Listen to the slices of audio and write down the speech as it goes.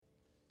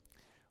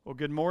Well,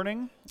 good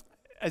morning.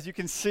 As you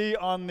can see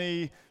on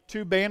the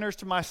two banners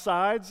to my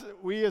sides,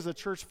 we as a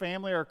church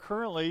family are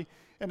currently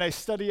in a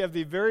study of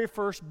the very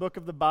first book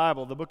of the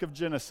Bible, the book of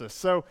Genesis.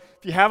 So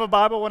if you have a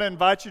Bible, I want to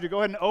invite you to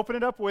go ahead and open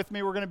it up with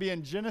me. We're going to be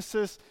in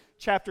Genesis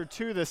chapter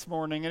 2 this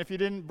morning. And if you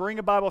didn't bring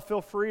a Bible,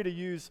 feel free to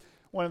use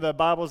one of the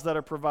Bibles that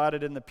are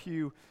provided in the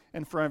pew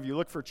in front of you.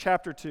 Look for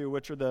chapter 2,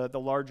 which are the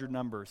larger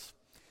numbers.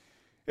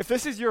 If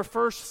this is your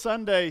first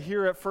Sunday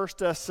here at First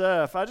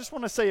SF, I just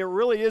want to say it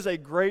really is a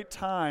great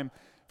time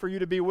for you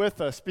to be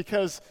with us,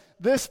 because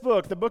this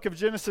book, the book of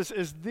Genesis,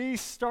 is the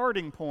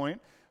starting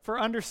point for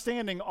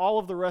understanding all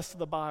of the rest of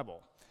the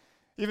Bible.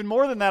 Even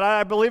more than that,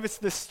 I believe it's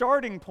the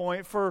starting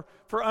point for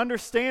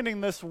understanding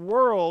this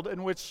world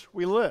in which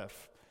we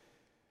live.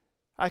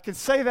 I can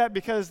say that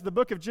because the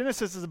book of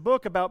Genesis is a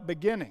book about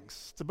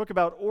beginnings. It's a book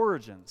about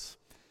origins.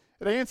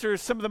 It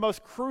answers some of the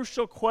most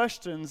crucial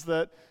questions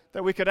that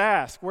we could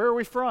ask. Where are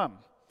we from?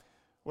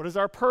 What is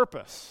our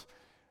purpose?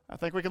 I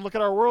think we can look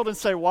at our world and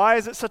say, why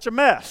is it such a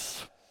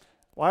mess?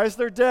 Why is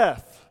there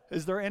death?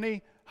 Is there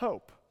any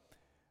hope?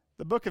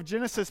 The book of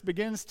Genesis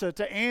begins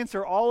to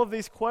answer all of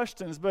these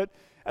questions, but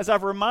as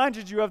I've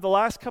reminded you of the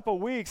last couple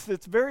of weeks,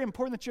 it's very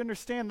important that you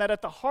understand that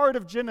at the heart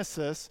of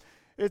Genesis,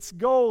 its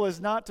goal is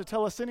not to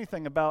tell us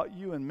anything about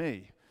you and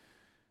me.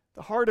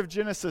 The heart of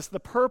Genesis, the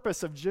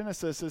purpose of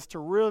Genesis is to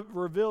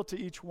reveal to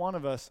each one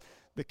of us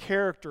the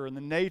character and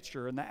the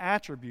nature and the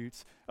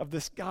attributes of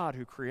this God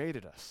who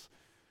created us.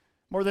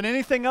 More than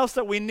anything else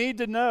that we need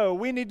to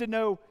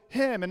know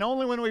Him. And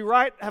only when we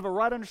have a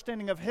right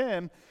understanding of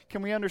Him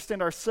can we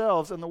understand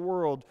ourselves and the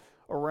world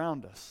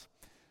around us.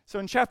 So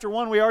in chapter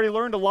 1, we already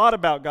learned a lot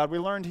about God. We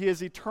learned He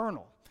is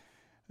eternal.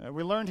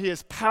 We learned He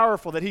is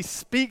powerful, that He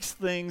speaks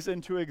things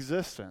into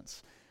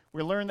existence.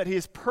 We learned that He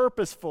is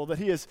purposeful, that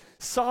He is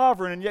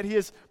sovereign, and yet He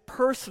is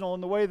personal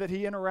in the way that He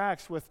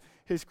interacts with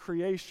His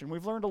creation.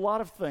 We've learned a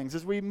lot of things.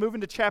 As we move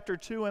into chapter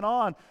 2 and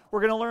on, we're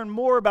going to learn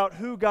more about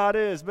who God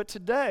is. But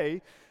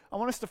today, I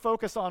want us to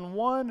focus on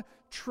one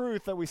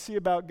truth that we see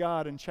about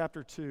God in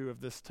chapter 2 of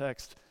this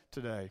text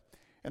today.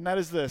 And that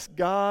is this: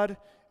 God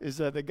is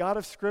the God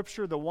of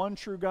Scripture, the one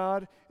true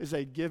God, is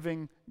a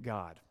giving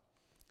God.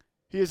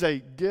 He is a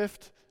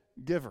gift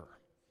giver.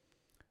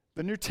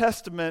 The New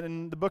Testament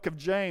in the book of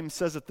James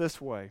says it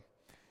this way.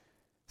 It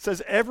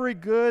says, "Every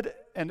good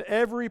and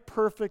every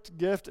perfect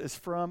gift is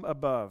from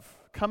above,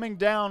 coming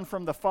down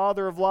from the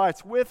Father of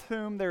lights, with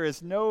whom there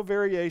is no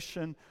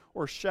variation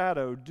or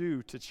shadow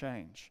due to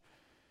change."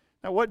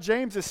 Now, what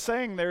James is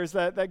saying there is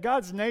that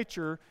God's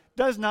nature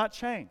does not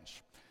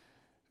change.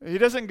 He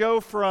doesn't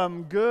go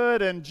from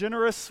good and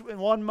generous in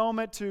one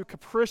moment to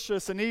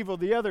capricious and evil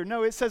the other.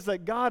 No, it says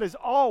that God is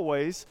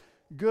always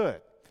good,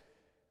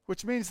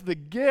 which means the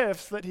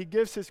gifts that He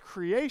gives His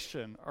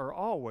creation are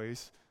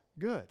always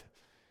good.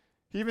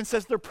 He even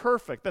says they're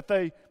perfect, that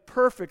they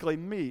perfectly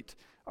meet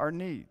our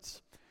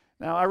needs.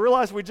 Now, I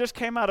realize we just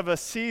came out of a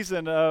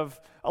season of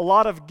a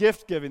lot of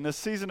gift giving. This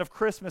season of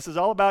Christmas is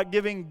all about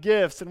giving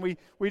gifts, and we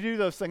do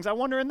those things. I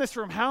wonder in this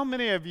room, how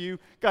many of you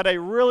got a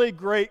really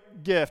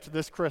great gift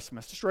this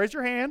Christmas? Just raise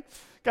your hand.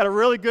 Got a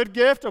really good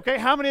gift? Okay,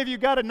 how many of you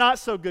got a not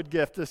so good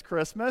gift this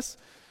Christmas?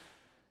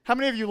 How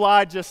many of you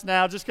lied just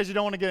now just because you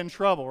don't want to get in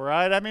trouble,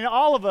 right? I mean,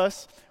 all of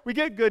us, we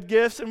get good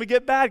gifts and we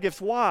get bad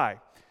gifts.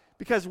 Why?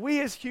 Because we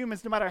as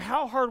humans, no matter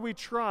how hard we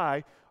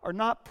try, are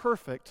not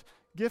perfect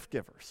gift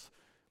givers.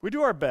 We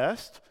do our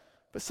best,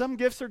 but some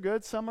gifts are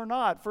good, some are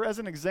not. As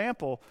an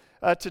example,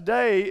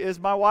 today is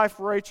my wife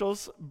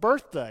Rachel's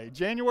birthday,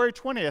 January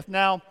 20th.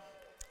 Now,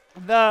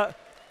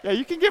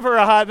 you can give her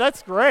a high.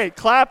 That's great.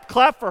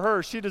 Clap for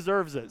her. She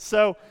deserves it.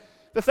 So,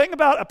 the thing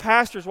about a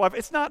pastor's wife,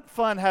 it's not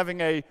fun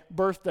having a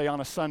birthday on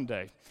a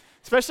Sunday,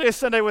 especially a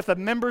Sunday with a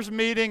members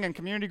meeting and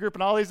community group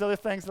and all these other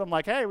things. And I'm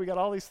like, hey, we got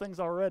all these things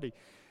already.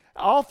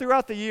 All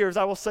throughout the years,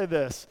 I will say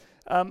this.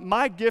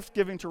 My gift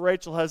giving to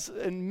Rachel has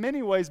in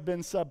many ways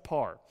been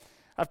subpar.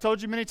 I've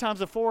told you many times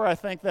before, I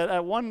think, that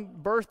at one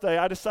birthday,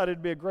 I decided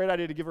it'd be a great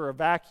idea to give her a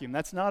vacuum.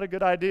 That's not a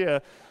good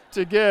idea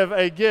to give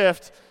a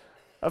gift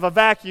of a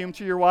vacuum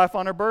to your wife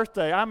on her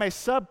birthday. I'm a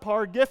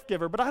subpar gift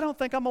giver, but I don't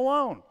think I'm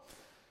alone.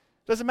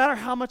 Doesn't matter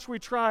how much we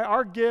try,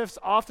 our gifts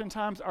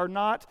oftentimes are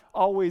not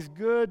always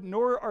good,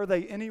 nor are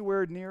they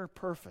anywhere near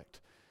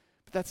perfect.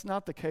 But that's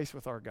not the case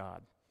with our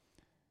God.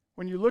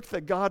 When you look at the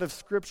God of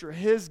Scripture,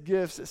 His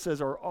gifts, it says,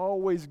 are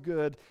always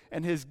good,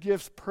 and His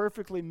gifts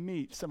perfectly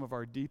meet some of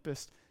our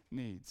deepest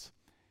needs.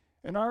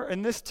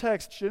 In this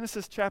text,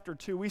 Genesis chapter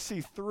 2, we see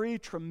three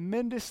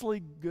tremendously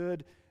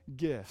good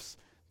gifts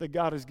that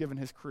God has given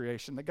His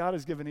creation, that God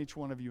has given each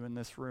one of you in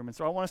this room. And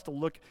so I want us to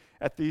look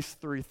at these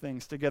three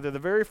things together. The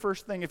very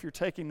first thing, if you're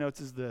taking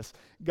notes, is this: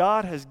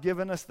 God has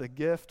given us the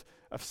gift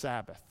of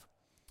Sabbath.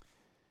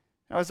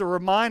 Now, as a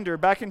reminder,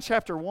 back in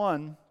chapter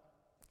 1,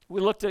 we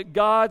looked at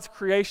God's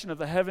creation of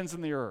the heavens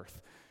and the earth.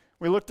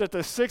 We looked at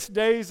the 6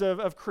 days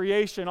of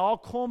creation, all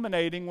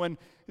culminating when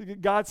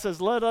God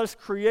says, let us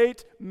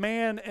create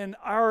man in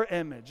our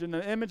image. In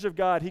the image of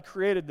God, He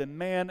created them,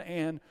 man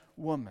and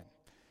woman.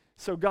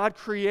 So God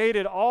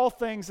created all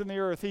things in the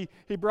earth.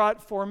 He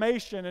brought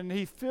formation, and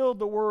he filled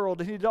the world,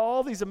 and he did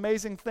all these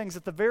amazing things.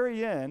 At the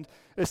very end,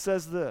 it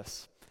says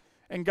this,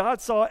 "And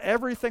God saw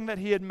everything that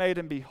he had made,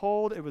 and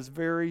behold, it was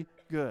very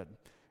good.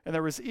 And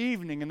there was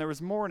evening, and there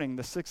was morning,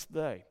 the sixth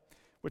day,"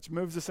 which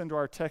moves us into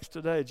our text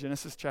today,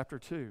 Genesis chapter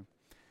 2.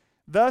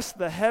 "Thus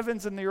the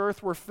heavens and the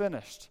earth were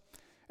finished,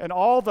 and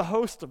all the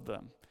host of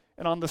them.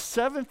 And on the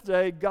seventh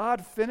day,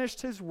 God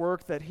finished his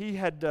work that he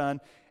had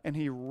done, and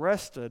he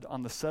rested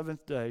on the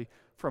seventh day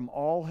from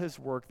all his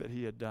work that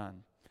he had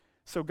done.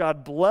 So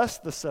God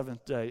blessed the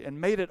seventh day and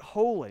made it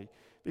holy,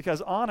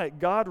 because on it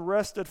God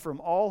rested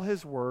from all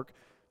his work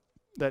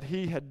that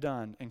he had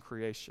done in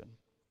creation."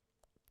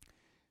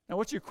 Now,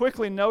 what you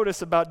quickly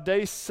notice about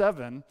day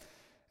 7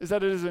 is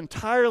that it is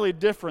entirely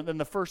different than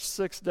the first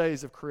 6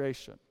 days of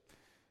creation.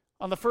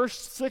 On the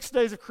first 6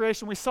 days of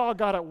creation, we saw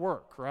God at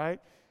work, right?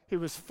 He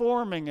was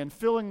forming and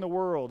filling the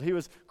world. He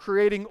was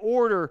creating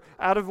order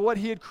out of what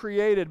he had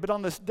created. But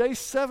on this day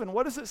 7,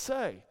 what does it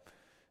say?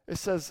 It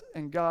says,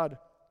 "And God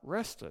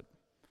rested."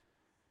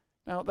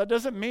 Now, that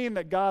doesn't mean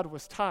that God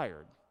was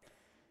tired.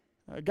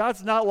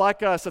 God's not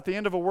like us at the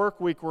end of a work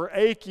week. We're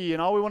achy and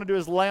all we want to do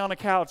is lay on a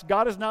couch.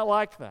 God is not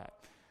like that.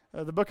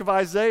 The book of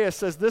Isaiah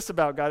says this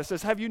about God. It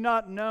says, "Have you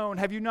not known,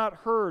 have you not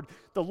heard?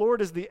 The Lord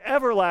is the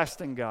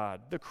everlasting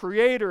God, the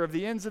creator of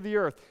the ends of the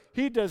earth.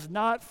 He does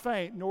not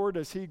faint, nor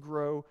does he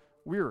grow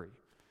weary."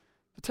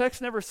 The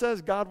text never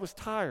says God was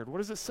tired. What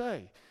does it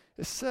say?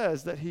 It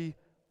says that he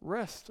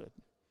rested.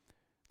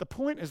 The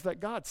point is that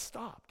God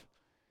stopped.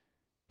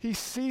 He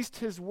ceased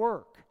his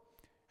work.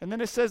 And then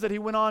it says that he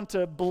went on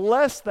to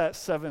bless that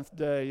seventh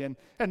day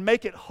and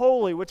make it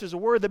holy, which is a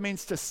word that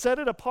means to set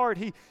it apart.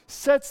 He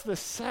sets the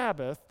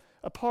Sabbath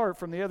apart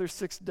from the other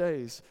 6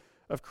 days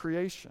of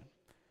creation.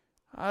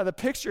 The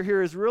picture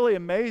here is really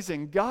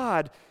amazing.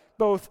 God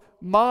both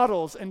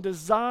models and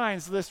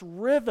designs this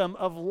rhythm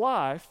of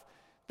life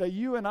that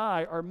you and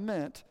I are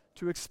meant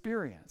to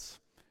experience.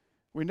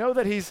 We know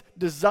that he's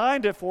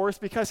designed it for us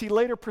because he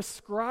later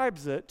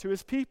prescribes it to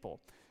his people.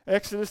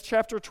 Exodus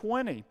chapter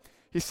 20,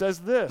 he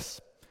says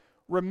this,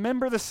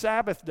 "Remember the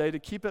Sabbath day to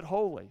keep it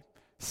holy.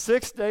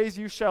 6 days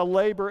you shall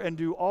labor and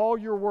do all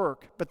your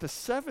work, but the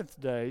seventh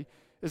day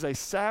is a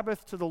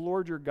Sabbath to the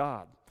Lord your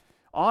God.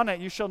 On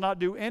it you shall not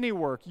do any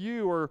work,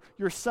 you or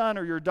your son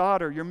or your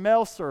daughter, your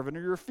male servant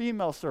or your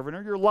female servant,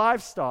 or your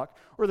livestock,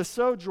 or the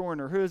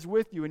sojourner who is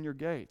with you in your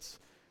gates.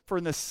 For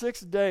in the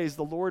 6 days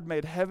the Lord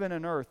made heaven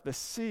and earth, the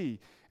sea,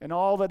 and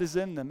all that is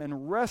in them,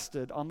 and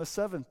rested on the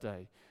seventh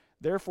day.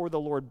 Therefore the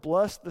Lord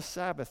blessed the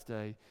Sabbath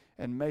day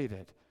and made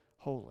it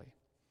holy."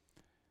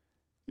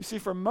 You see,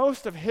 for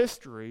most of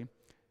history,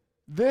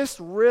 this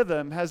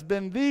rhythm has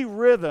been the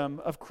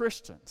rhythm of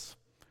Christians.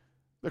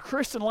 The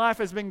Christian life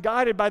has been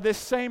guided by this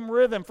same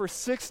rhythm. For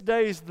 6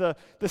 days, the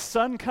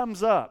sun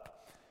comes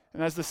up.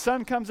 And as the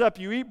sun comes up,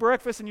 you eat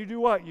breakfast and you do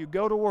what? You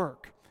go to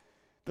work.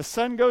 The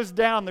sun goes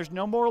down, there's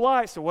no more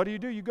light, so what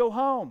do? You go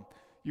home.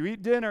 You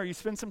eat dinner, you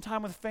spend some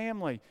time with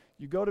family.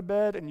 You go to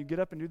bed and you get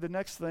up and do the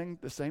next thing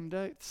the same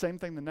day, same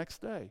thing the next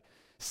day.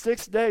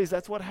 6 days,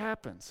 that's what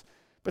happens.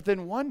 But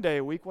then one day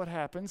a week, what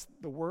happens?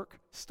 The work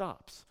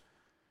stops.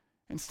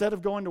 Instead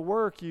of going to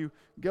work, you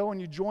go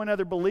and you join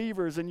other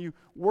believers and you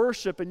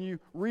worship and you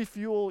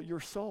refuel your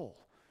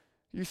soul.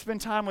 You spend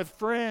time with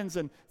friends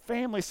and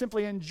family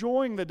simply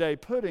enjoying the day,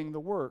 putting the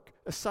work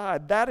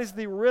aside. That is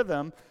the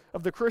rhythm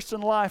of the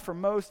Christian life for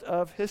most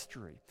of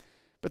history.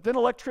 But then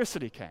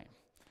electricity came.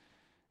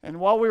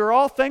 And while we were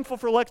all thankful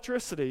for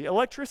electricity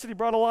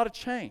brought a lot of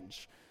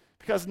change.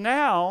 Because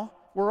now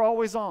we're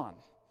always on.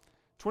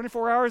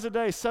 24 hours a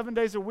day, 7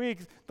 days a week,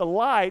 the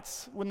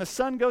lights, when the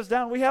sun goes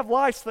down, we have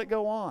lights that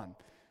go on.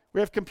 We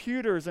have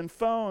computers and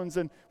phones,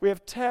 and we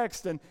have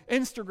text and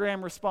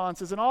Instagram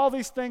responses, and all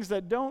these things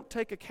that don't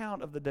take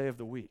account of the day of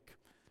the week.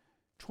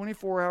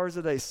 24 hours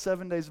a day,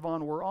 7 days of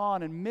on, we're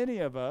on, and many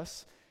of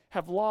us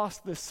have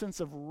lost this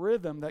sense of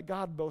rhythm that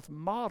God both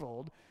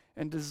modeled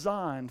and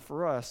designed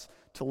for us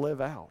to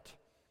live out.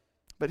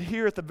 But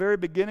here at the very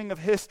beginning of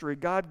history,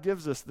 God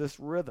gives us this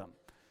rhythm.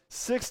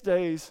 6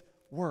 days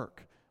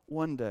work.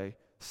 1 day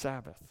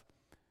Sabbath.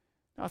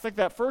 Now, I think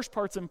that first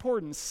part's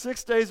important.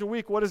 6 days a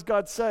week, what does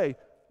God say?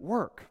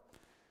 Work.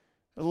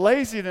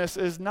 Laziness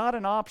is not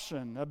an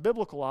option, a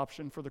biblical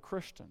option for the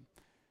Christian.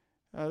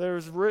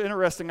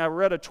 Interesting, I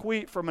read a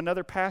tweet from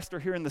another pastor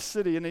here in the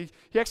city, and he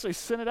actually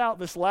sent it out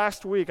this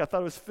last week. I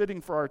thought it was fitting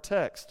for our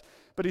text.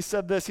 But he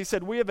said this, he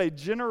said, "We have a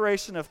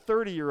generation of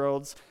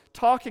 30-year-olds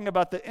talking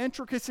about the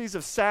intricacies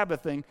of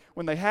Sabbathing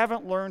when they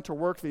haven't learned to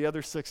work the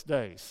other 6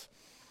 days."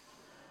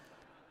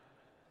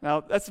 Now,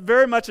 that's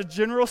very much a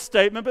general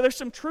statement, but there's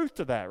some truth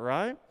to that,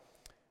 right?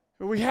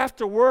 We have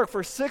to work.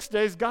 For 6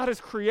 days, God has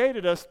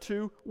created us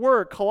to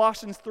work.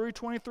 Colossians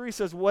 3:23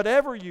 says,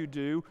 "Whatever you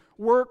do,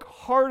 work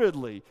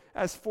heartedly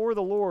as for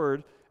the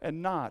Lord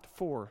and not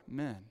for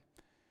men."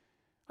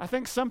 I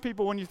think some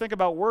people, when you think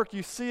about work,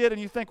 you see it and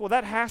you think, well,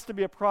 that has to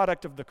be a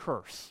product of the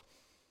curse.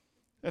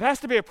 It has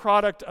to be a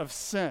product of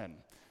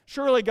sin.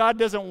 Surely God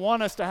doesn't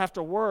want us to have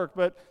to work,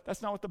 but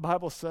that's not what the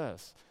Bible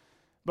says.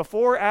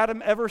 Before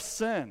Adam ever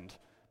sinned,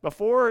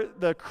 before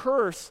the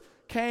curse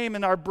came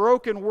and our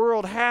broken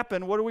world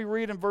happened, what do we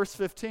read in verse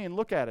 15?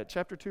 Look at it,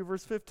 chapter 2,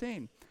 verse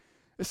 15.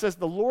 It says,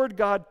 the Lord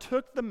God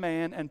took the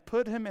man and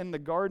put him in the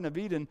Garden of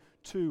Eden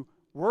to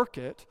work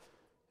it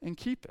and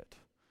keep it.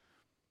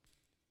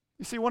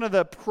 You see, one of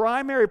the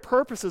primary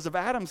purposes of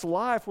Adam's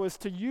life was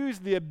to use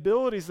the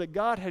abilities that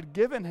God had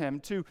given him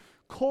to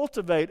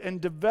cultivate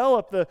and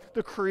develop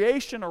the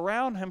creation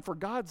around him for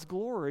God's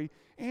glory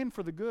and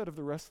for the good of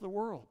the rest of the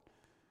world.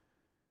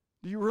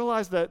 Do you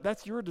realize that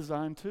that's your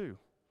design too?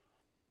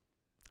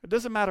 It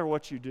doesn't matter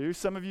what you do.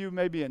 Some of you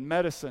may be in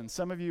medicine.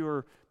 Some of you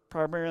are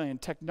primarily in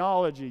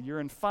technology. You're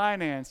in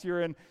finance.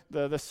 You're in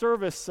the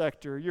service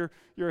sector.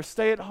 You're a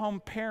stay-at-home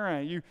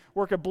parent. You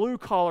work a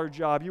blue-collar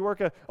job. You work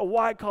a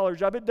white-collar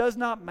job. It does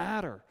not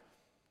matter.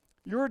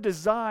 Your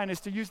design is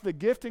to use the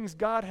giftings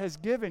God has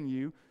given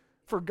you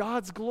for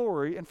God's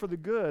glory and for the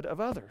good of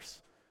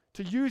others.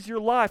 To use your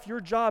life,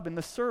 your job in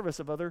the service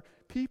of other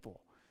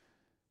people.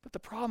 But the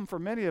problem for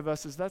many of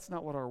us is that's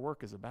not what our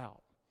work is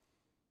about.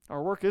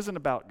 Our work isn't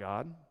about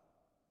God.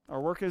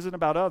 Our work isn't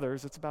about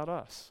others. It's about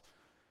us.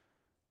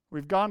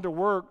 We've gone to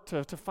work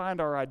to find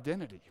our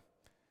identity.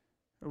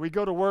 We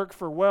go to work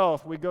for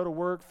wealth. We go to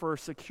work for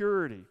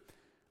security.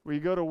 We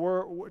go to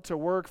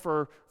work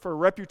for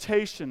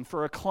reputation,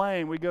 for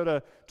acclaim. We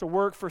go to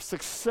work for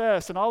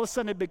success. And all of a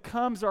sudden it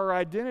becomes our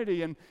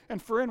identity.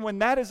 And friend, when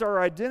that is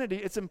our identity,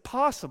 it's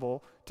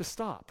impossible to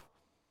stop.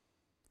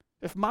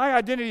 If my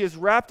identity is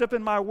wrapped up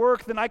in my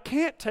work, then I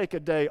can't take a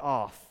day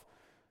off.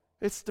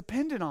 It's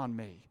dependent on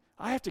me.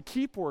 I have to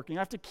keep working.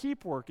 I have to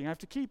keep working. I have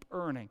to keep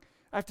earning.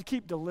 I have to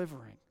keep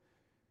delivering.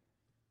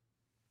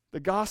 The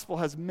gospel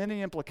has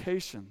many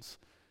implications,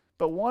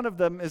 but one of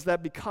them is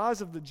that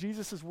because of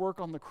Jesus' work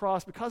on the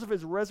cross, because of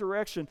his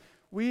resurrection,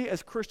 we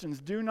as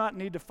Christians do not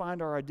need to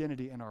find our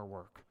identity in our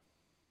work.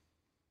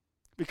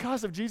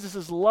 Because of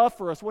Jesus' love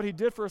for us, what he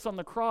did for us on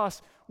the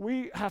cross,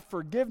 we have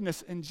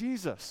forgiveness in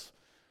Jesus.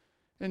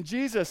 In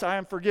Jesus, I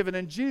am forgiven.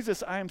 In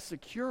Jesus, I am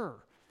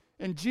secure.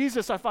 In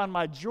Jesus, I find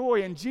my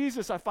joy. In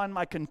Jesus, I find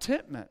my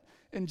contentment.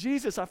 In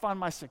Jesus, I find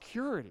my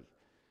security.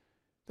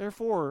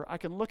 Therefore, I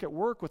can look at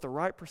work with the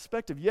right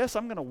perspective. Yes,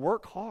 I'm going to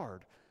work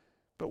hard,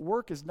 but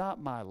work is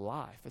not my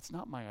life. It's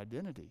not my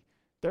identity.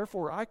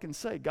 Therefore, I can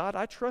say, God,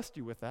 I trust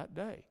you with that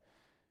day.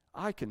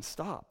 I can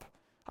stop.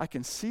 I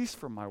can cease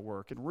from my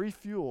work and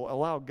refuel,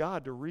 allow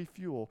God to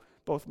refuel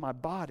both my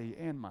body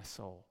and my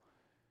soul.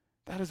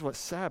 That is what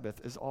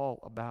Sabbath is all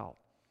about.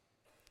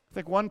 I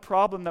think one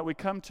problem that we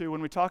come to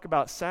when we talk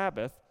about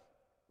Sabbath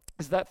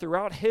is that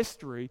throughout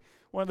history,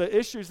 one of the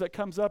issues that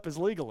comes up is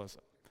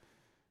legalism.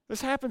 This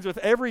happens with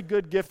every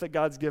good gift that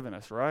God's given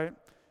us, right?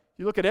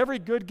 You look at every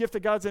good gift that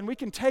God's in, we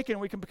can take it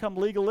and we can become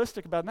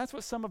legalistic about it, and that's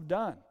what some have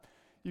done.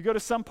 You go to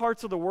some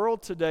parts of the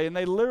world today, and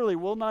they literally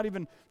will not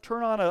even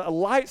turn on a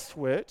light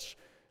switch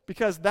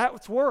because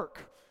that's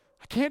work.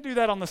 I can't do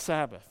that on the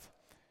Sabbath.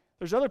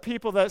 There's other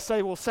people that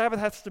say, well, Sabbath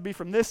has to be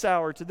from this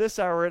hour to this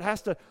hour. It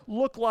has to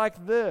look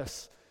like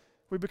this.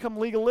 We become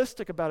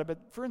legalistic about it,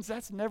 but friends,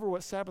 that's never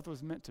what Sabbath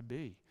was meant to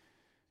be.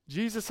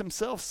 Jesus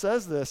himself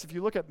says this. If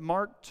you look at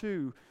Mark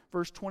 2,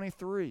 verse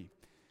 23,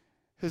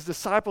 his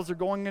disciples are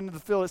going into the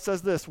field. It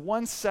says this,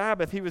 one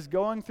Sabbath he was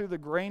going through the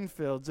grain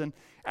fields, and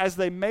as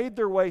they made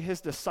their way, his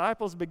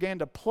disciples began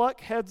to pluck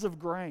heads of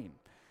grain.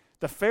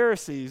 The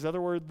Pharisees, in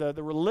other words,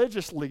 the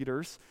religious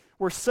leaders,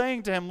 were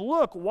saying to him,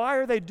 look, why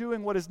are they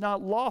doing what is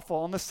not lawful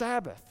on the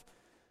Sabbath?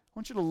 I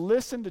want you to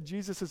listen to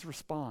Jesus'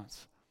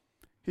 response.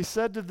 He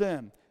said to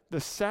them, the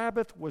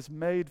Sabbath was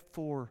made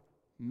for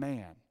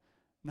man,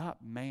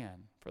 not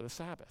man for the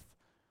Sabbath.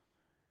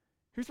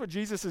 Here's what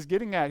Jesus is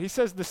getting at. He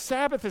says the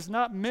Sabbath is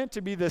not meant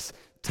to be this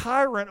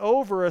tyrant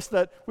over us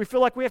that we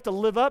feel like we have to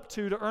live up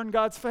to earn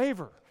God's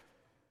favor.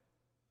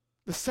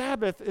 The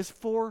Sabbath is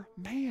for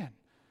man.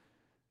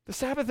 The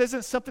Sabbath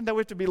isn't something that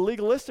we have to be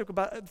legalistic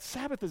about. The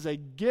Sabbath is a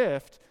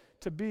gift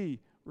to be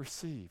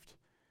received.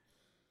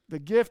 The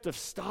gift of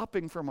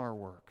stopping from our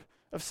work,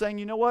 of saying,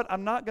 you know what,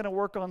 I'm not going to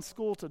work on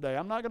school today.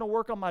 I'm not going to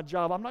work on my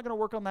job. I'm not going to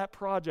work on that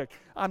project.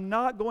 I'm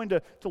not going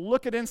to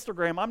look at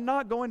Instagram. I'm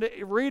not going to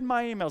read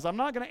my emails. I'm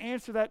not going to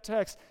answer that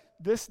text.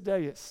 This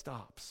day it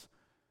stops.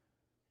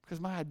 Because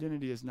my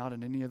identity is not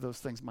in any of those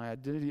things. My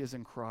identity is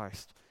in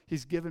Christ.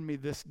 He's given me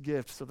this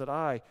gift so that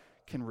I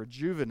can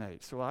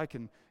rejuvenate, so I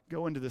can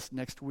go into this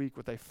next week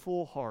with a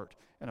full heart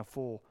and a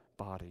full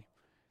body.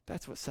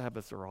 That's what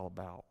Sabbaths are all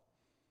about.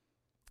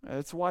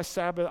 That's why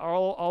Sabbath,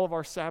 all of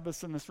our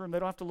Sabbaths in this room, they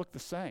don't have to look the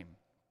same.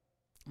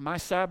 My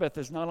Sabbath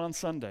is not on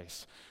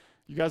Sundays.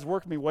 You guys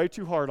work me way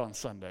too hard on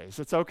Sundays.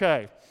 It's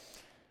okay.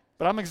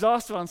 But I'm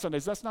exhausted on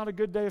Sundays. That's not a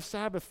good day of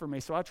Sabbath for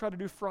me, so I try to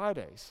do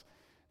Fridays.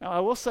 Now,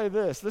 I will say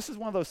this. This is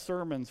one of those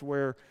sermons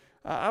where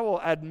I will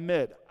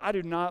admit I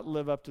do not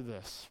live up to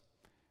this.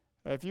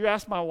 If you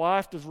ask my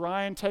wife, does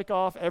Ryan take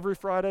off every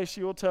Friday?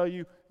 She will tell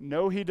you,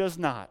 no, he does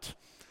not.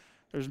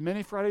 There's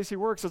many Fridays he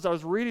works. As I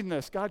was reading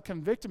this, God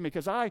convicted me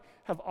because I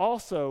have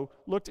also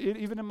looked at,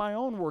 even in my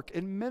own work,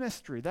 in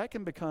ministry. That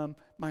can become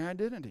my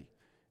identity,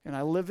 and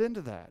I live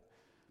into that.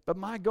 But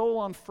my goal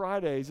on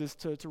Fridays is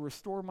to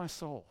restore my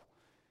soul.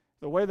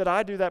 The way that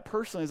I do that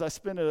personally is I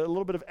spend a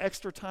little bit of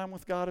extra time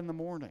with God in the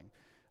morning.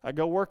 I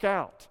go work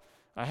out.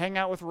 I hang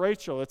out with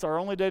Rachel. It's our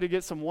only day to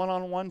get some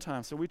one-on-one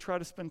time, so we try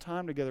to spend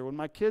time together. When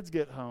my kids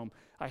get home,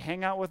 I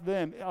hang out with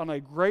them. On a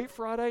great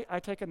Friday,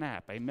 I take a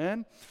nap.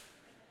 Amen?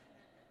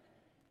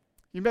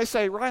 You may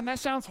say, Ryan, that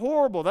sounds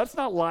horrible. That's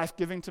not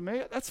life-giving to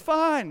me. That's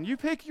fine. You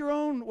pick your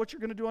own, what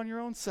you're going to do on your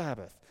own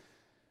Sabbath.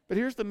 But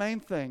here's the main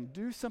thing.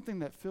 Do something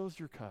that fills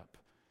your cup.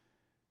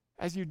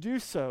 As you do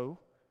so,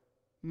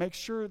 make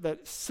sure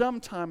that some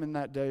time in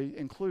that day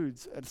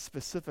includes a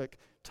specific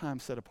time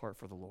set apart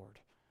for the Lord.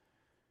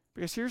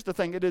 Because here's the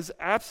thing. It is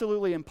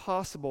absolutely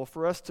impossible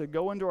for us to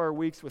go into our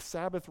weeks with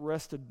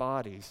Sabbath-rested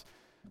bodies,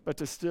 but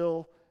to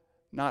still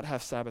not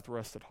have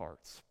Sabbath-rested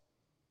hearts.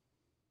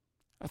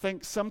 I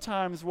think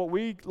sometimes what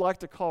we like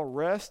to call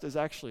rest is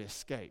actually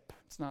escape.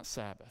 It's not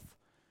Sabbath.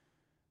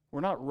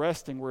 We're not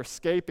resting. We're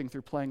escaping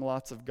through playing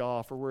lots of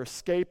golf, or we're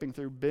escaping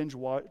through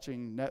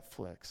binge-watching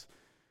Netflix.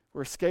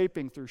 We're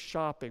escaping through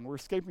shopping. We're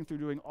escaping through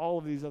doing all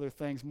of these other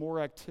things,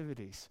 more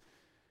activities.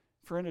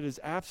 Friend, it is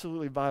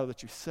absolutely vital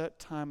that you set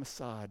time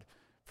aside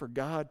for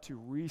God to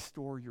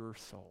restore your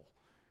soul.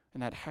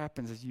 And that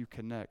happens as you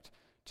connect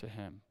to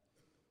Him.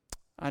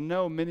 I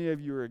know many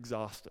of you are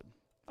exhausted.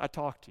 I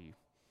talk to you.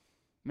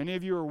 Many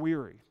of you are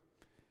weary.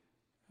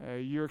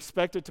 You're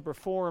expected to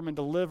perform and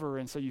deliver,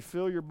 and so you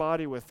fill your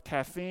body with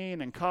caffeine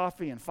and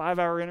coffee and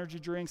 5-hour energy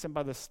drinks, and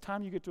by the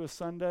time you get to a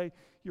Sunday,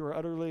 you are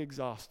utterly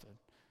exhausted.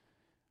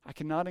 I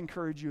cannot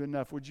encourage you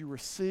enough. Would you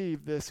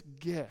receive this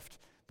gift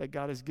that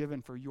God has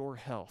given for your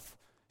health,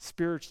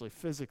 spiritually,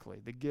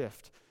 physically, the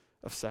gift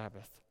of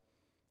Sabbath?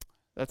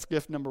 That's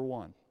gift number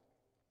one.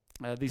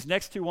 These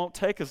next two won't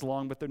take as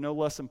long, but they're no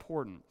less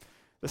important.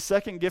 The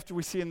second gift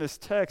we see in this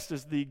text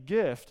is the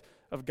gift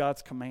of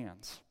God's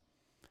commands.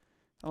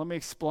 Now, let me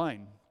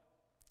explain.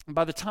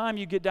 By the time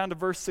you get down to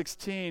verse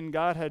 16,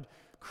 God had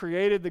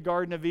created the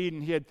Garden of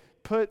Eden. He had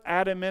put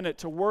Adam in it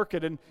to work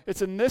it, and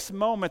it's in this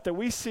moment that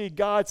we see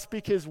God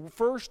speak His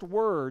first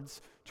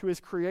words to His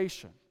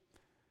creation.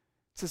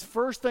 It's His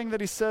first thing that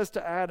He says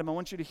to Adam. I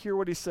want you to hear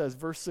what He says,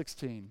 verse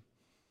 16.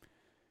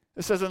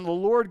 It says, "And the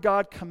Lord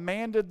God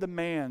commanded the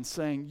man,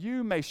 saying,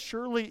 You may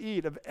surely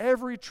eat of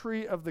every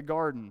tree of the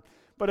garden,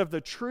 but of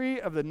the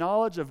tree of the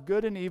knowledge of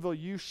good and evil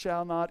you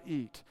shall not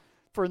eat.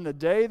 For in the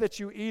day that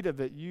you eat of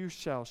it, you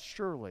shall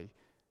surely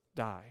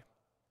die."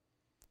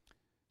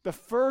 The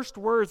first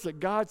words that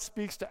God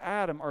speaks to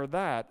Adam are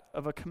that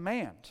of a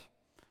command.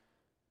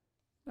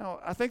 Now,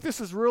 I think this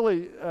is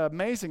really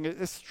amazing.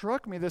 It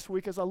struck me this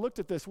week as I looked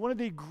at this. One of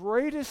the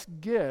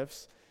greatest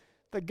gifts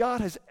that God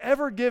has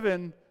ever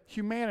given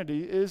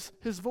humanity is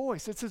His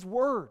voice. It's His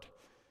word.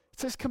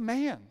 It's His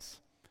commands.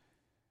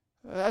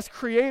 As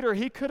creator,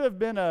 He could have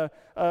been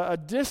a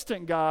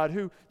distant God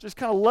who just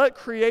kind of let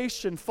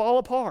creation fall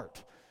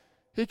apart.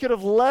 He could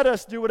have let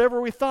us do whatever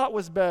we thought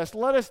was best,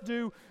 let us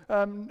do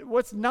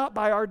what's not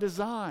by our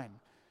design.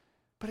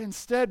 But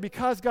instead,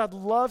 because God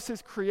loves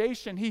His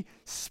creation, He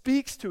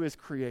speaks to His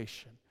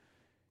creation.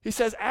 He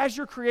says, as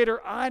your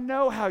creator, I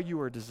know how you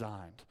are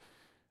designed.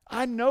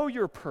 I know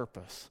your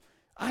purpose.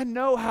 I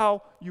know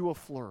how you will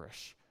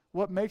flourish.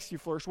 What makes you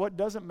flourish? What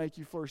doesn't make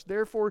you flourish?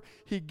 Therefore,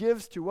 He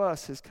gives to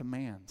us His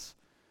commands.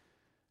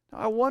 Now,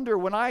 I wonder,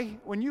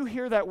 when you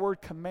hear that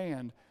word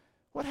command,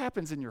 what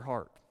happens in your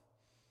heart?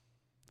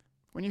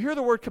 When you hear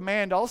the word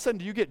command, all of a sudden,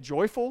 do you get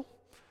joyful?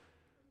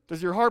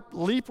 Does your heart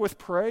leap with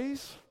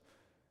praise?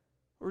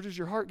 Or does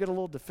your heart get a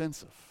little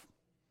defensive?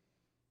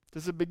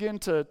 Does it begin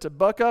to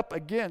buck up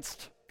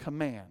against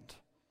command?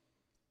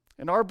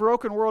 In our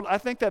broken world, I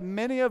think that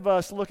many of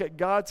us look at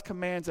God's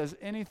commands as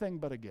anything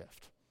but a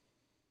gift.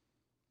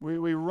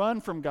 We run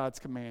from God's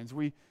commands.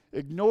 We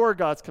ignore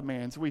God's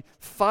commands. We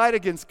fight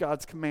against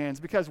God's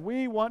commands because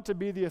we want to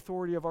be the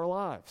authority of our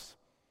lives.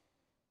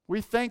 We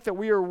think that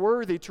we are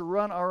worthy to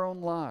run our own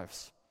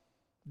lives,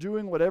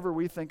 doing whatever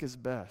we think is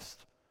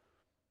best.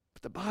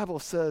 But the Bible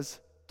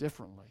says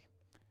differently.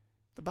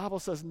 The Bible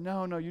says,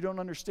 no, you don't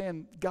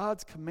understand.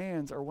 God's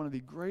commands are one of the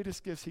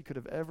greatest gifts He could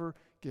have ever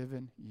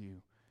given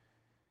you.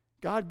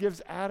 God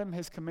gives Adam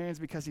His commands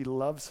because He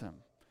loves him.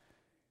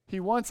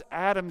 He wants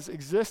Adam's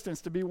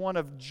existence to be one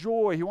of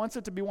joy. He wants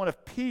it to be one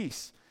of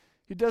peace.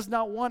 He does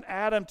not want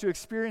Adam to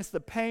experience the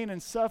pain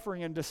and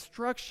suffering and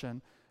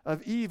destruction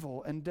of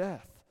evil and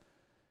death.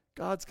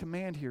 God's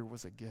command here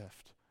was a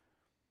gift.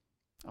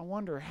 I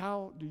wonder,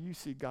 how do you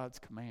see God's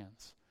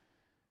commands?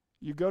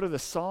 You go to the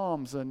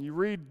Psalms and you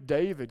read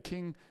David,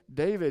 King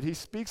David. He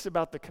speaks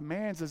about the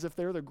commands as if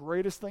they're the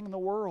greatest thing in the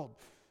world.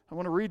 I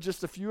want to read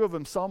just a few of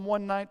them. Psalm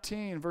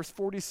 119, verse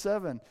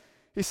 47.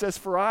 He says,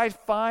 "For I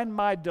find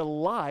my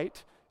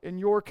delight in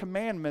your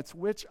commandments,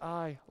 which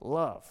I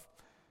love."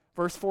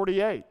 Verse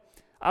 48.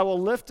 "I will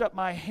lift up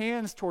my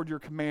hands toward your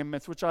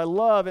commandments, which I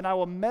love, and I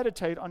will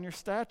meditate on your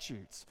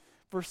statutes."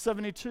 Verse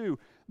 72.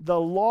 "The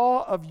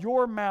law of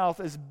your mouth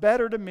is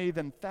better to me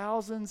than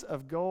thousands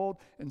of gold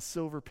and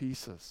silver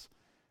pieces."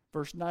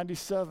 Verse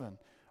 97.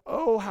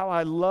 "Oh, how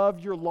I love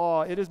your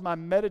law. It is my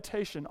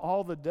meditation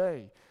all the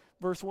day."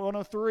 Verse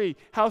 103,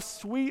 how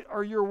sweet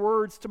are your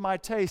words to my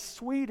taste,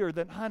 sweeter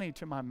than honey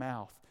to my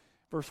mouth.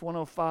 Verse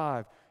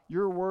 105,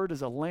 your word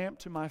is a lamp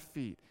to my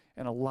feet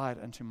and a light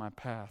unto my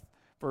path.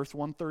 Verse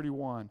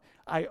 131,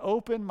 I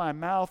open my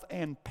mouth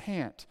and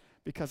pant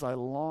because I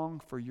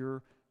long for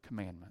your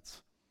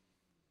commandments.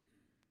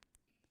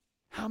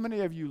 How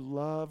many of you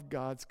love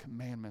God's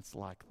commandments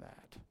like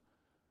that?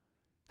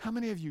 How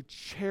many of you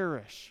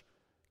cherish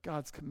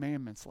God's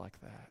commandments like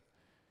that?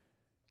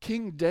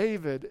 King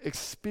David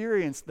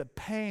experienced the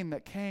pain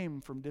that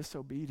came from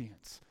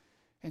disobedience.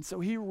 And so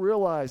he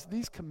realized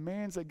these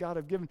commands that God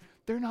have given,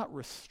 they're not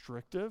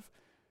restrictive.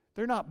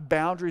 They're not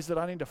boundaries that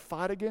I need to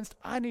fight against.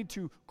 I need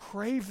to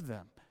crave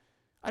them.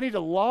 I need to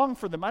long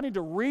for them. I need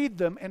to read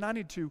them, and I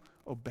need to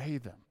obey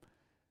them.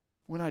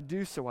 When I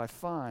do so, I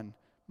find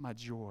my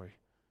joy.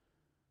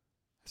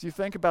 As you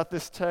think about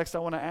this text, I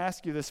want to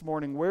ask you this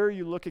morning, where are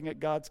you looking at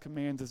God's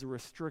commands as a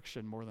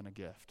restriction more than a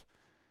gift?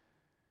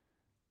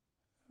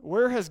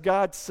 Where has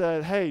God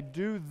said, hey,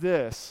 do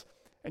this,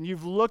 and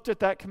you've looked at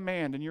that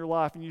command in your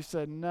life and you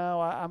said, no,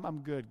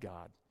 I'm good,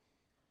 God.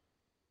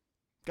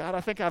 God,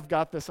 I think I've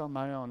got this on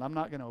my own. I'm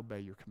not going to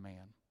obey your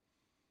command.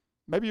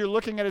 Maybe you're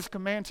looking at his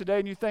command today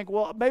and you think,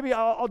 well, maybe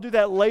I'll do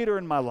that later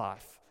in my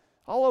life.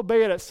 I'll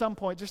obey it at some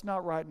point, just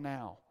not right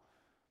now.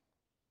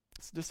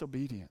 It's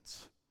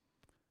disobedience.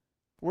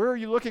 Where are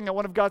you looking at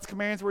one of God's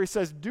commands where he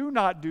says, do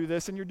not do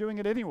this, and you're doing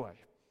it anyway?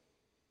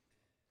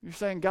 You're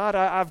saying, God,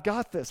 I've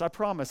got this. I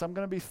promise. I'm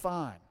going to be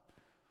fine.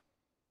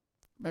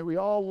 May we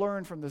all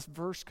learn from this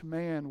verse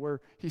command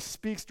where he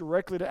speaks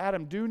directly to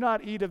Adam, do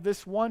not eat of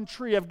this one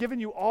tree. I've given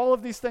you all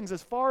of these things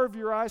as far as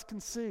your eyes can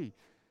see.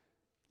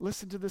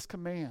 Listen to this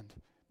command.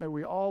 May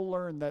we all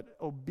learn that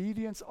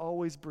obedience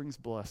always brings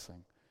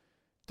blessing.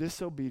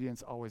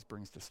 Disobedience always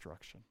brings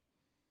destruction.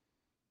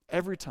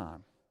 Every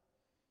time.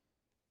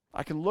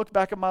 I can look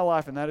back at my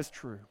life and that is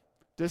true.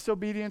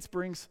 Disobedience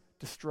brings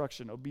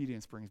destruction.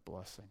 Obedience brings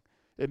blessing.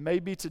 It may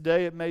be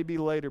today, it may be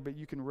later, but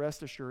you can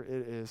rest assured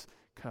it is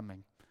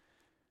coming.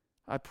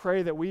 I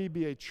pray that we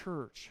be a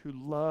church who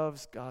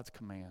loves God's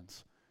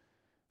commands.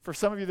 For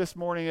some of you this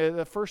morning,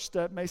 the first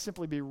step may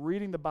simply be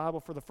reading the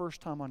Bible for the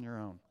first time on your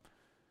own.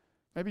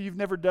 Maybe you've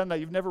never done that.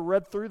 You've never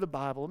read through the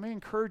Bible. Let me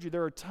encourage you,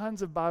 there are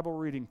tons of Bible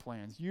reading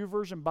plans.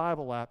 YouVersion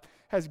Bible app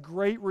has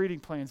great reading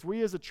plans.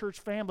 We as a church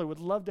family would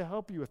love to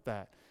help you with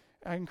that.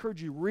 I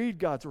encourage you, read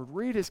God's word,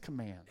 read his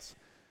commands.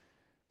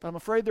 But I'm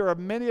afraid there are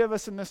many of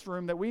us in this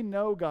room that we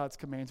know God's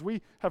commands.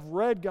 We have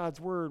read God's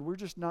word. We're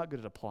just not good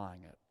at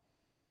applying it.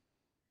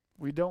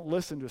 We don't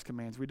listen to his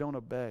commands. We don't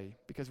obey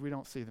because we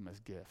don't see them as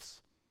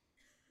gifts.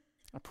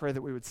 I pray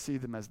that we would see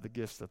them as the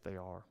gifts that they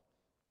are.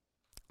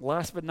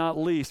 Last but not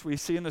least, we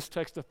see in this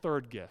text a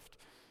third gift,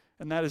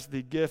 and that is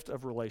the gift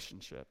of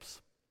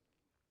relationships.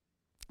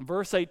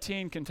 Verse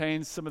 18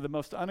 contains some of the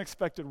most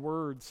unexpected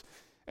words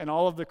in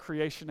all of the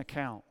creation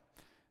account.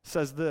 It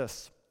says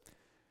this,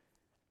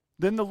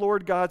 then the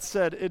Lord God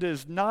said, it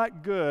is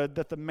not good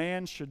that the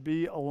man should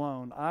be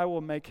alone. I will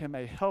make him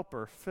a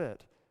helper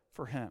fit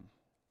for him.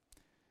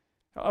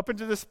 Now, up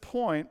until this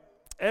point,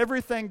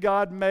 everything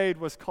God made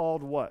was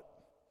called what?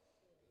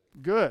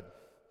 Good.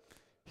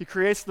 He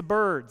creates the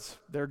birds,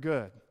 they're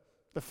good.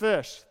 The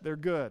fish, they're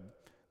good.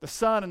 The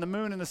sun and the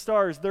moon and the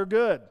stars, they're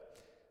good.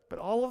 But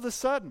all of a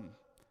sudden,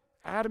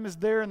 Adam is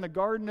there in the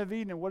Garden of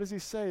Eden, and what does he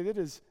say? It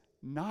is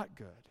not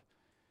good.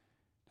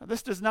 Now,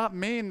 this does not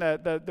mean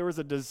that there was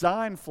a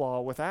design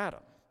flaw with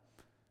Adam.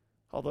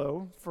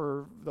 Although,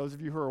 for those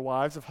of you who are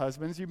wives of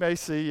husbands, you may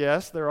see,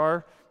 yes, there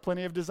are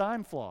plenty of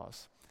design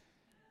flaws.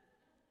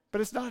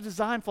 But it's not a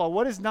design flaw.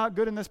 What is not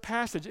good in this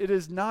passage? It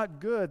is not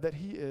good that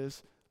he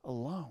is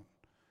alone.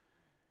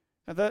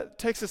 Now that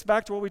takes us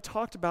back to what we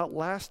talked about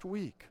last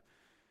week.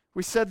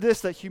 We said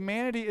this, that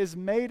humanity is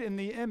made in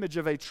the image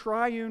of a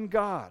triune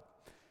God.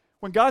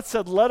 When God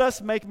said, let us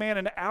make man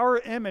in our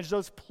image,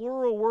 those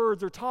plural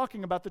words are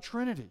talking about the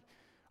Trinity.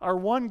 Our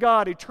one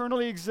God,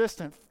 eternally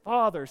existent,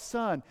 Father,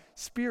 Son,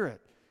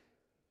 Spirit.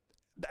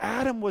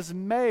 Adam was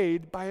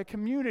made by a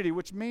community,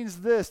 which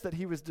means this, that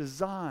he was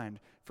designed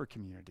for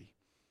community.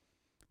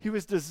 He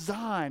was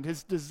designed,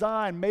 his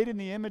design, made in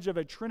the image of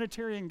a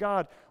Trinitarian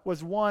God,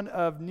 was one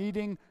of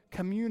needing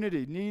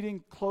community,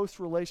 needing close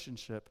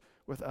relationship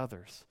with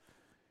others.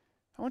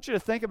 I want you to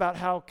think about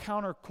how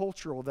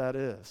countercultural that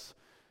is.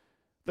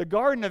 The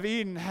Garden of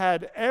Eden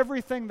had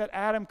everything that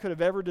Adam could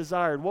have ever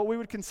desired, what we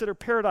would consider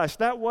paradise.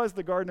 That was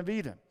the Garden of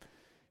Eden.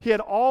 He had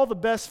all the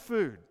best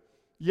food.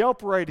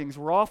 Yelp ratings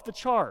were off the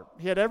chart.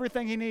 He had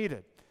everything he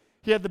needed.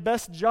 He had the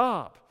best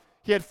job.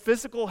 He had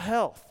physical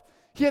health.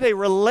 He had a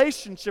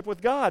relationship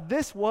with God.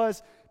 This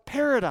was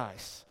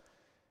paradise.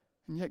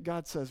 And yet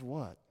God says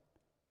what?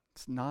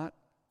 It's not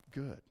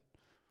good.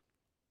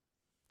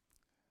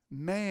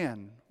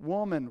 Man,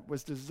 woman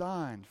was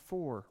designed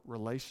for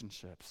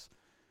relationships.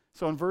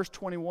 So in verse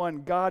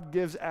 21, God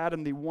gives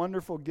Adam the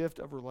wonderful gift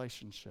of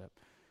relationship.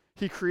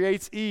 He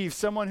creates Eve,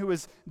 someone who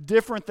is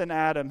different than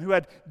Adam, who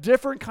had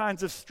different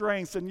kinds of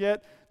strengths, and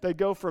yet they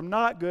go from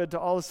not good to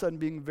all of a sudden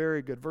being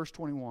very good. Verse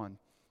 21.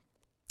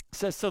 It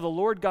says, so the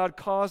Lord God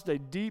caused a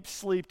deep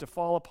sleep to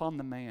fall upon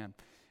the man,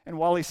 and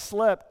while he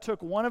slept,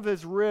 took one of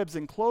his ribs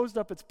and closed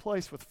up its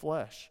place with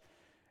flesh.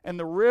 And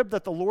the rib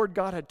that the Lord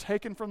God had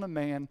taken from the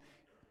man,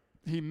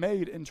 he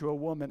made into a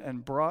woman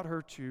and brought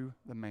her to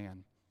the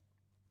man.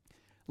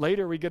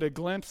 Later, we get a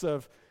glimpse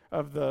of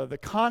the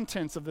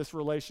contents of this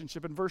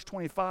relationship in verse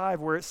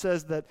 25, where it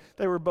says that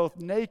they were both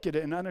naked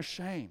and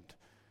unashamed.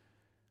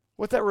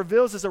 What that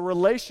reveals is a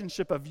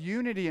relationship of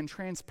unity and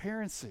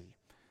transparency,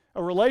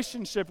 a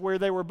relationship where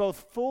they were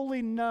both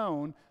fully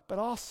known but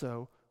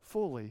also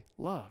fully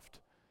loved.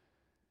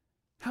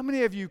 How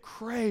many of you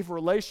crave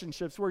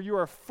relationships where you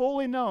are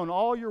fully known,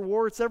 all your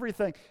warts,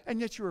 everything,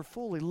 and yet you are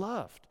fully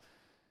loved?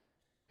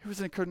 It was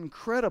an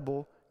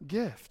incredible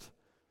gift.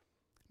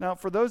 Now,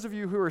 for those of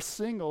you who are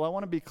single, I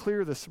want to be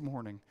clear this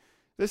morning.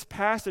 This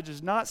passage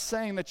is not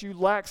saying that you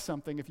lack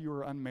something if you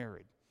are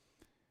unmarried.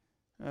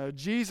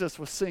 Jesus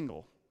was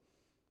single.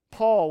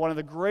 Paul, one of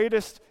the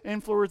greatest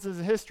influences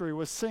in history,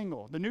 was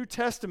single. The New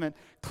Testament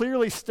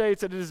clearly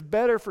states that it is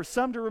better for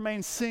some to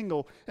remain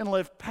single and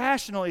live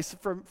passionately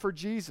for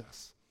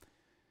Jesus.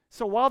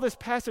 So while this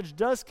passage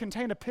does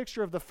contain a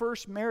picture of the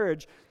first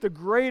marriage, the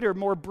greater,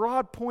 more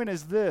broad point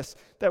is this,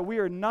 that we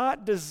are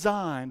not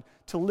designed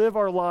to live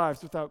our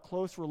lives without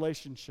close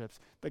relationships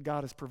that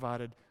God has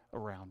provided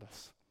around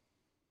us.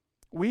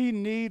 We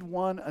need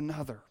one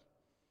another.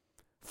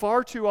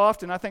 Far too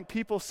often, I think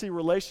people see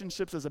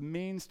relationships as a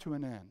means to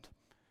an end.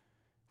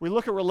 We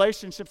look at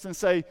relationships and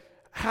say,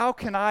 how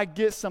can I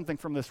get something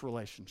from this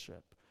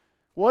relationship?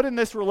 What in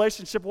this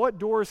relationship, what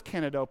doors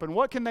can it open?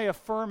 What can they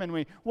affirm in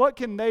me? What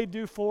can they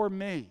do for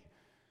me?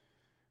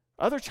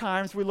 Other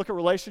times we look at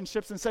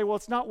relationships and say, well,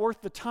 it's not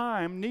worth the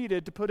time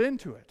needed to put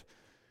into it.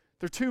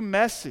 They're too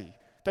messy.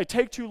 They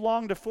take too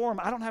long to form.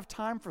 I don't have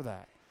time for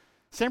that.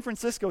 San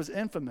Francisco is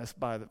infamous,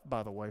 by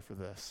the way, for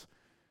this.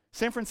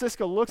 San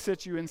Francisco looks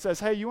at you and says,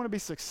 hey, you want to be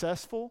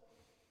successful?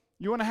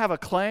 You want to have a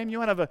claim? You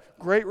want to have a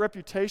great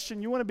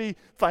reputation? You want to be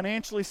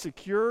financially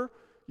secure?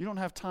 You don't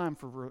have time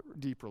for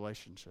deep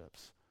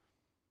relationships.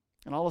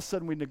 And all of a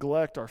sudden we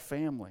neglect our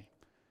family.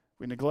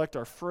 We neglect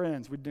our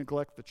friends. We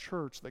neglect the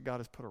church that God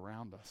has put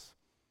around us.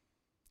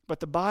 But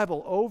the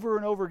Bible over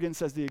and over again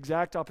says the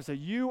exact opposite.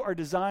 You are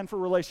designed for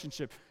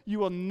relationship. You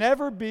will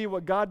never be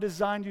what God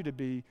designed you to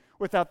be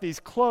without these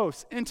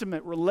close,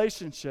 intimate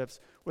relationships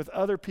with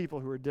other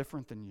people who are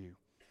different than you.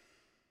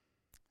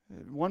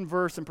 One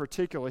verse in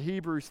particular,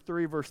 Hebrews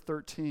 3 verse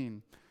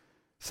 13,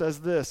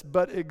 says this,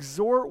 but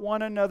exhort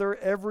one another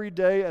every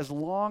day as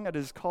long as it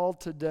is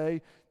called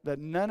today, that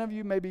none of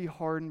you may be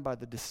hardened by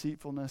the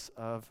deceitfulness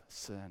of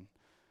sin.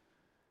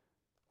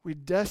 We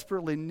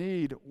desperately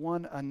need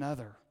one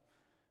another.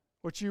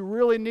 What you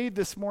really need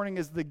this morning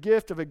is the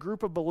gift of a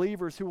group of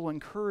believers who will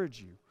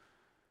encourage you,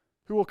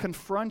 who will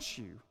confront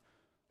you,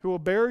 who will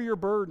bear your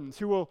burdens,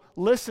 who will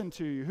listen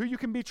to you, who you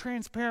can be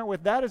transparent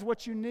with. That is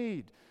what you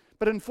need.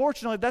 But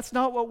unfortunately, that's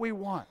not what we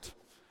want.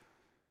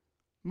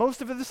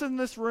 Most of us in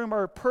this room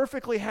are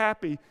perfectly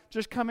happy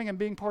just coming and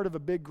being part of a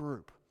big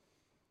group.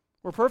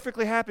 We're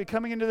perfectly happy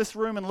coming into this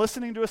room and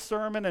listening to a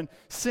sermon and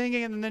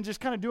singing and then just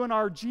kind of doing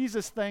our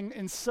Jesus thing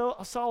in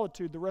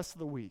solitude the rest of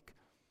the week.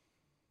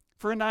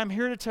 Friend, I'm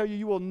here to tell you,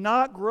 you will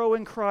not grow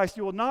in Christ.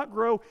 You will not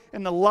grow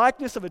in the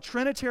likeness of a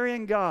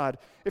Trinitarian God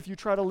if you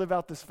try to live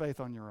out this faith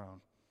on your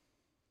own.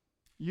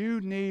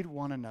 You need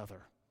one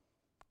another.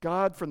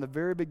 God, from the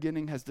very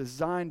beginning, has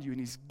designed you and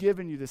He's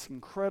given you this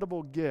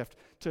incredible gift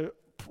to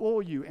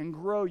pull you and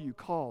grow you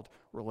called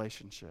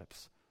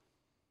relationships.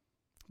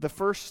 The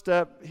first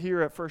step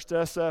here at First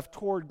SF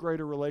toward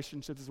greater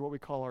relationships is what we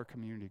call our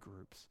community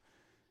groups.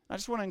 I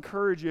just want to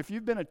encourage you, if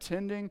you've been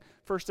attending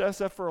First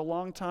SF for a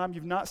long time,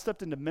 you've not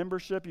stepped into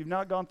membership, you've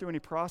not gone through any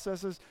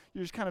processes,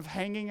 you're just kind of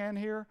hanging in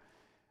here,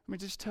 let me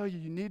just tell you,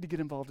 you need to get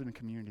involved in a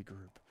community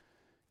group.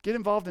 Get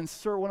involved in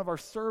one of our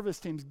service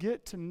teams.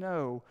 Get to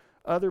know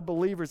other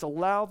believers.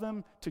 Allow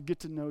them to get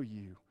to know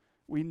you.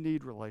 We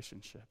need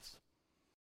relationships.